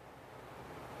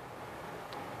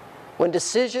 When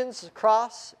decisions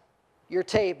cross your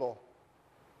table,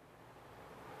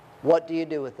 what do you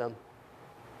do with them?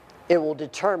 It will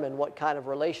determine what kind of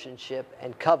relationship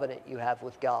and covenant you have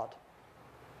with God.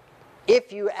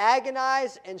 If you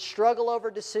agonize and struggle over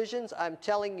decisions, I'm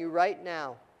telling you right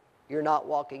now, you're not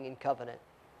walking in covenant.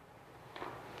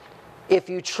 If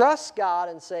you trust God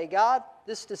and say, God,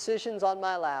 this decision's on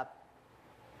my lap,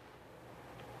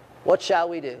 what shall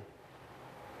we do?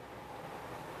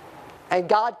 And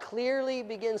God clearly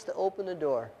begins to open the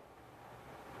door.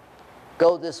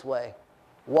 Go this way.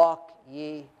 Walk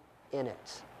ye in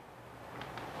it.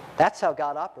 That's how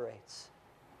God operates.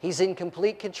 He's in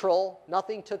complete control.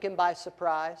 Nothing took Him by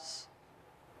surprise.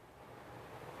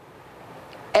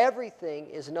 Everything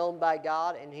is known by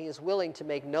God, and He is willing to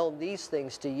make known these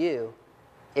things to you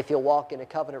if you'll walk in a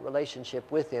covenant relationship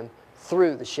with Him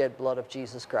through the shed blood of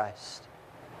Jesus Christ.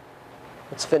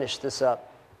 Let's finish this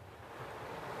up.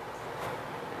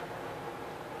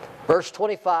 Verse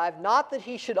 25, not that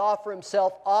He should offer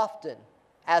Himself often,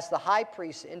 as the high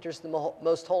priest enters the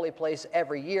most holy place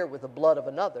every year with the blood of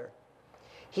another.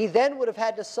 He then would have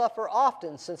had to suffer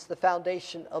often since the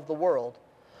foundation of the world.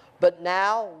 But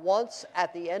now, once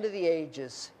at the end of the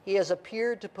ages, he has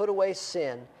appeared to put away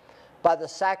sin by the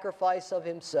sacrifice of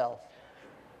himself.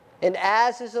 And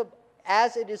as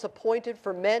it is appointed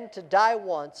for men to die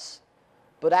once,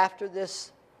 but after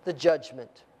this the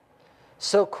judgment.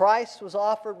 So Christ was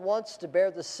offered once to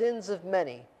bear the sins of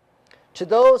many. To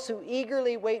those who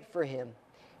eagerly wait for him,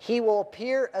 he will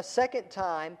appear a second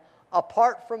time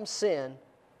apart from sin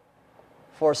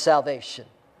for salvation.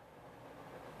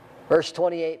 Verse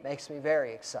 28 makes me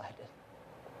very excited.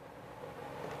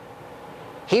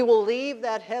 He will leave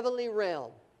that heavenly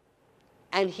realm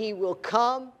and he will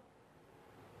come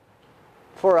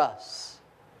for us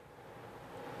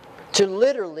to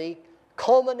literally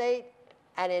culminate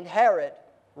and inherit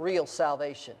real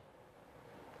salvation.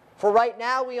 For right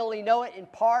now, we only know it in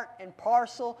part and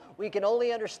parcel. We can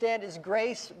only understand his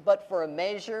grace, but for a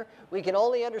measure. We can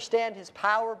only understand his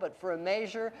power, but for a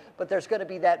measure. But there's going to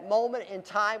be that moment in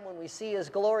time when we see his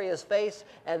glorious face,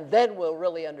 and then we'll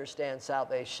really understand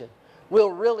salvation.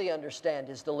 We'll really understand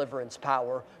his deliverance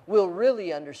power. We'll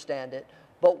really understand it.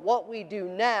 But what we do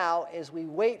now is we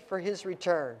wait for his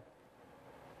return.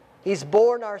 He's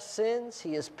borne our sins.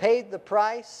 He has paid the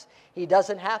price. He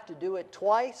doesn't have to do it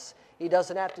twice. He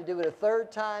doesn't have to do it a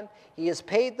third time. He has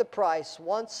paid the price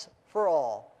once for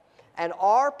all. And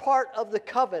our part of the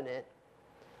covenant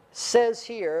says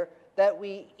here that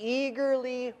we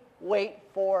eagerly wait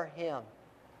for him.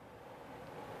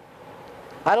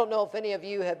 I don't know if any of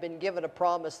you have been given a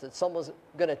promise that someone's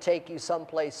going to take you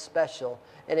someplace special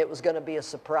and it was going to be a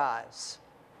surprise.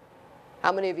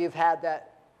 How many of you have had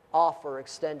that offer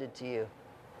extended to you?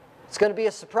 It's going to be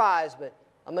a surprise, but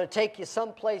I'm going to take you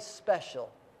someplace special.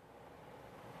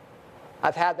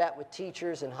 I've had that with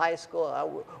teachers in high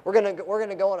school. We're going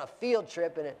to go on a field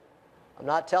trip, and I'm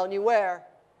not telling you where.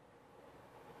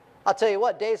 I'll tell you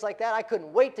what, days like that, I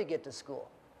couldn't wait to get to school.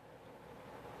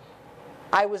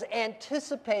 I was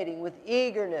anticipating with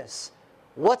eagerness,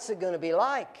 what's it going to be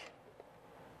like?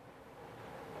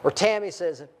 Or Tammy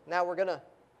says, now we're going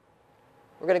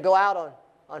to go out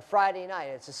on Friday night.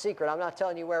 It's a secret. I'm not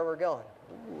telling you where we're going.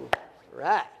 Ooh,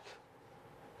 right.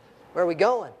 Where are we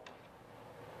going?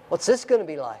 What's this going to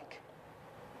be like?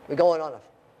 We're going on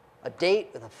a date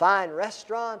with a fine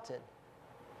restaurant and,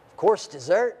 of course,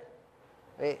 dessert.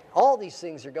 I mean, all these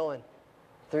things are going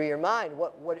through your mind.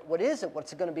 What is it?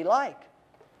 What's it going to be like?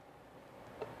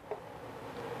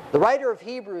 The writer of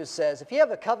Hebrews says, if you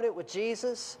have a covenant with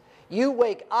Jesus, you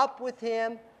wake up with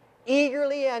him,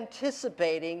 eagerly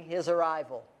anticipating his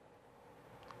arrival.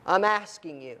 I'm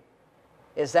asking you,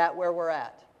 is that where we're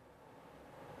at?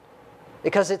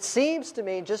 Because it seems to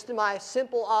me, just in my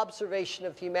simple observation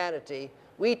of humanity,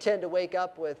 we tend to wake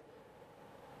up with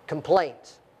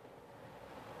complaint.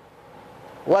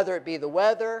 Whether it be the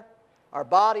weather, our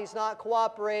body's not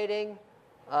cooperating.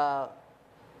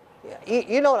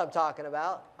 You know what I'm talking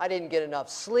about. I didn't get enough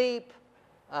sleep.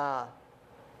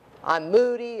 I'm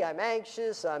moody, I'm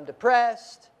anxious, I'm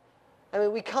depressed. I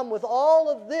mean, we come with all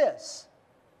of this.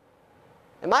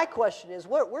 And my question is,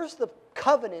 where's the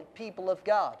covenant people of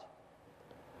God?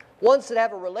 Ones that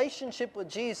have a relationship with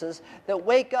Jesus, that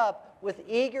wake up with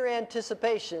eager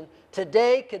anticipation.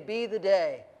 Today could be the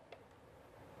day.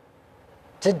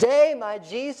 Today, my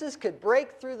Jesus could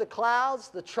break through the clouds,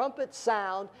 the trumpet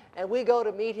sound, and we go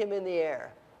to meet him in the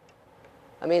air.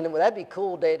 I mean, that'd be a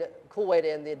cool way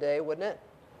to end the day, wouldn't it?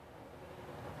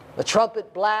 The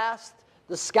trumpet blast,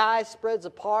 the sky spreads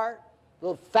apart,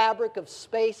 the fabric of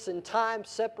space and time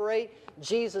separate.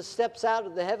 Jesus steps out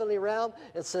of the heavenly realm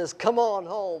and says, come on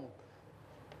home,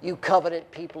 you covenant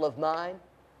people of mine.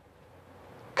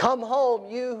 Come home,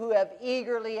 you who have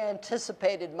eagerly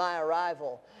anticipated my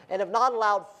arrival and have not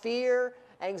allowed fear,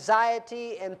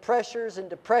 anxiety, and pressures and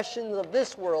depressions of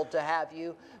this world to have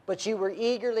you, but you were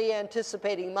eagerly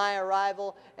anticipating my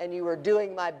arrival and you were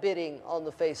doing my bidding on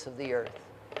the face of the earth.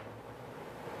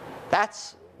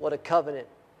 That's what a covenant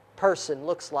person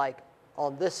looks like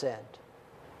on this end.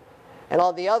 And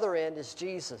on the other end is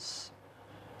Jesus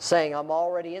saying, I'm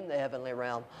already in the heavenly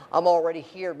realm. I'm already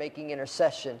here making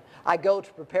intercession. I go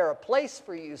to prepare a place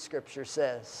for you, Scripture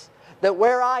says, that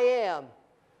where I am,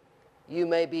 you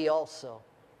may be also.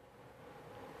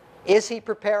 Is he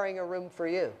preparing a room for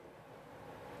you?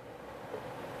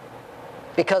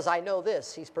 Because I know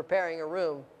this, he's preparing a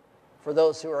room for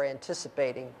those who are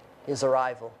anticipating his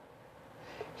arrival.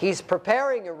 He's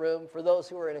preparing a room for those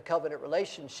who are in a covenant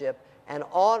relationship and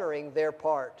honoring their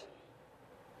part,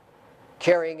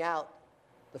 carrying out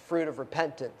the fruit of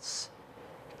repentance,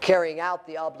 carrying out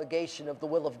the obligation of the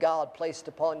will of God placed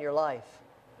upon your life.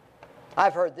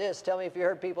 I've heard this. Tell me if you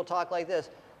heard people talk like this.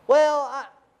 Well,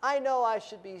 I know I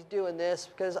should be doing this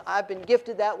because I've been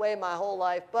gifted that way my whole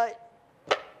life, but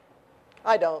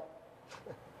I don't.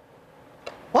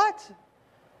 What?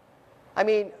 I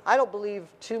mean, I don't believe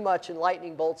too much in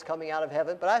lightning bolts coming out of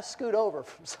heaven, but I scoot over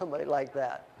from somebody like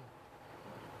that.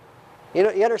 You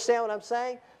understand what I'm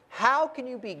saying? How can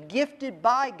you be gifted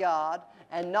by God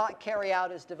and not carry out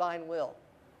His divine will?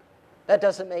 That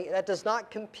does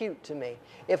not compute to me.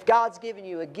 If God's given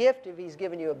you a gift, if He's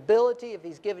given you ability, if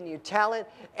He's given you talent,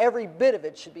 every bit of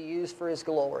it should be used for His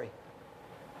glory.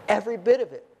 Every bit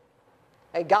of it.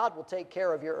 And God will take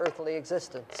care of your earthly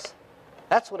existence.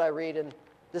 That's what I read in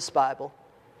this Bible.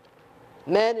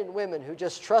 Men and women who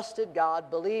just trusted God,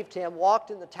 believed Him,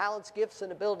 walked in the talents, gifts,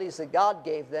 and abilities that God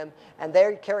gave them, and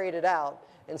they carried it out.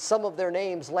 And some of their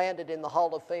names landed in the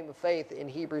Hall of Fame of Faith in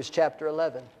Hebrews chapter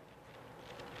 11.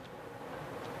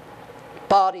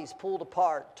 Bodies pulled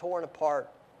apart, torn apart,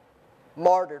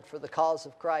 martyred for the cause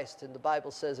of Christ. And the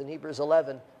Bible says in Hebrews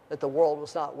 11 that the world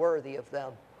was not worthy of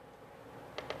them.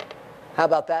 How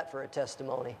about that for a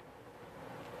testimony?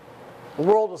 The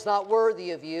world was not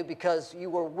worthy of you because you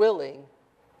were willing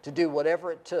to do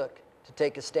whatever it took to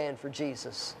take a stand for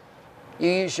Jesus. You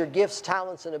use your gifts,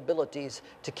 talents, and abilities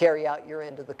to carry out your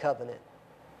end of the covenant.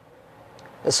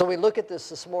 And so we look at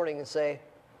this morning and say,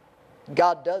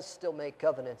 God does still make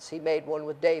covenants. He made one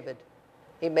with David.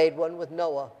 He made one with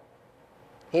Noah.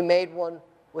 He made one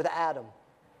with Adam.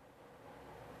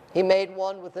 He made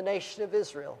one with the nation of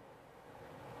Israel.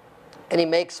 And He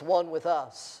makes one with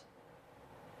us,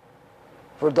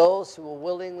 for those who will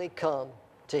willingly come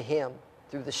to Him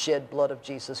through the shed blood of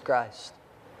Jesus Christ.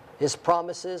 His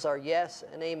promises are yes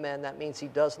and amen. That means He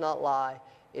does not lie.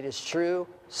 It is true,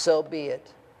 so be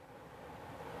it.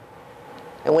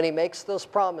 And when He makes those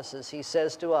promises, He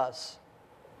says to us,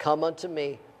 "Come unto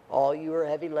me, all you are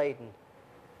heavy laden,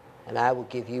 and I will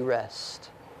give you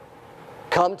rest.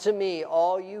 Come to me,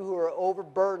 all you who are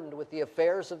overburdened with the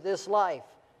affairs of this life,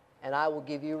 and I will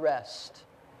give you rest."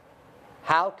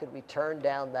 How could we turn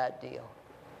down that deal?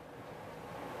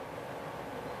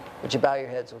 Would you bow your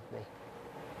heads with me?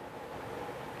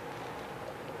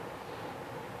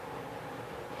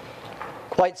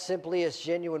 Quite simply, as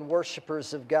genuine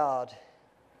worshipers of God,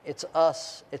 it's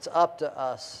up to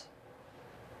us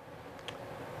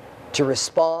to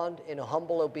respond in a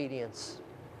humble obedience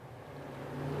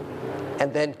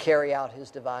and then carry out His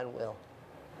divine will.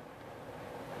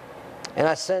 And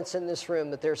I sense in this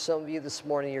room that there's some of you this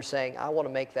morning, you're saying, I want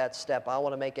to make that step. I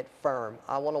want to make it firm.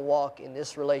 I want to walk in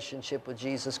this relationship with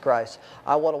Jesus Christ.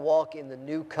 I want to walk in the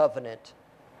new covenant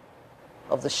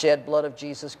of the shed blood of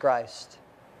Jesus Christ.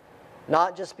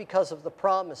 Not just because of the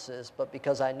promises, but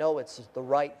because I know it's the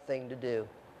right thing to do.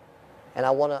 And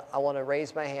I want to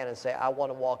raise my hand and say, I want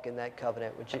to walk in that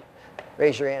covenant. Would you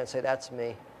raise your hand and say, that's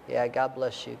me? Yeah, God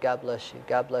bless you, God bless you,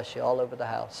 God bless you all over the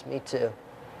house. Me too.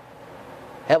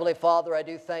 Heavenly Father, I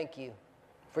do thank You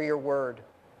for Your word,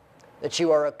 that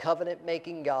You are a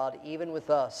covenant-making God, even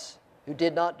with us, who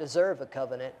did not deserve a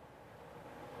covenant.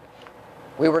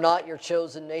 We were not Your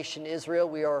chosen nation, Israel.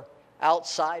 We are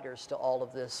outsiders to all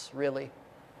of this, really.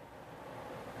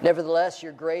 Nevertheless,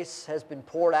 Your grace has been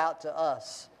poured out to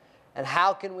us, and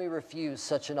how can we refuse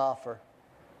such an offer?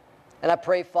 And I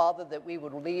pray, Father, that we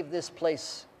would leave this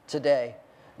place today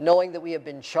knowing that we have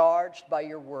been charged by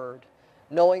Your word,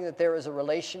 knowing that there is a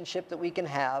relationship that we can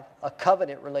have, a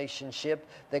covenant relationship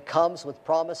that comes with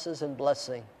promises and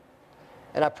blessing.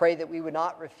 And I pray that we would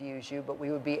not refuse You, but we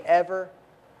would be ever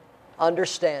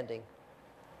understanding,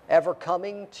 ever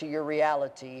coming to Your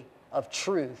reality of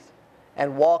truth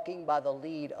and walking by the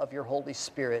lead of Your Holy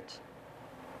Spirit.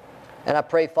 And I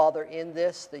pray, Father, in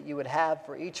this, that You would have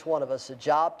for each one of us a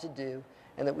job to do,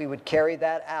 and that we would carry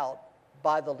that out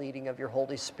by the leading of Your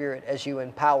Holy Spirit as You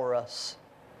empower us.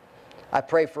 I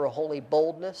pray for a holy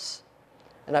boldness,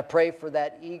 and I pray for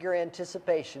that eager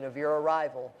anticipation of Your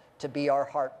arrival to be our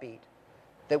heartbeat,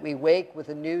 that we wake with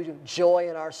a new joy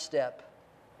in our step,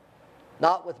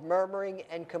 not with murmuring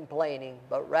and complaining,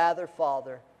 but rather,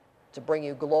 Father, to bring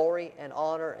You glory and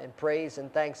honor and praise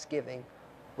and thanksgiving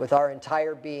with our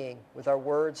entire being, with our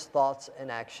words, thoughts,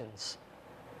 and actions.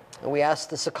 And we ask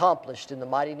this accomplished in the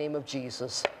mighty name of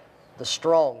Jesus, the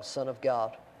strong Son of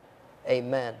God.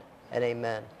 Amen and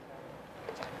amen.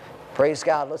 Praise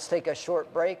God. Let's take a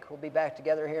short break. We'll be back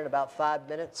together here in about 5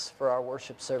 minutes for our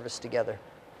worship service together.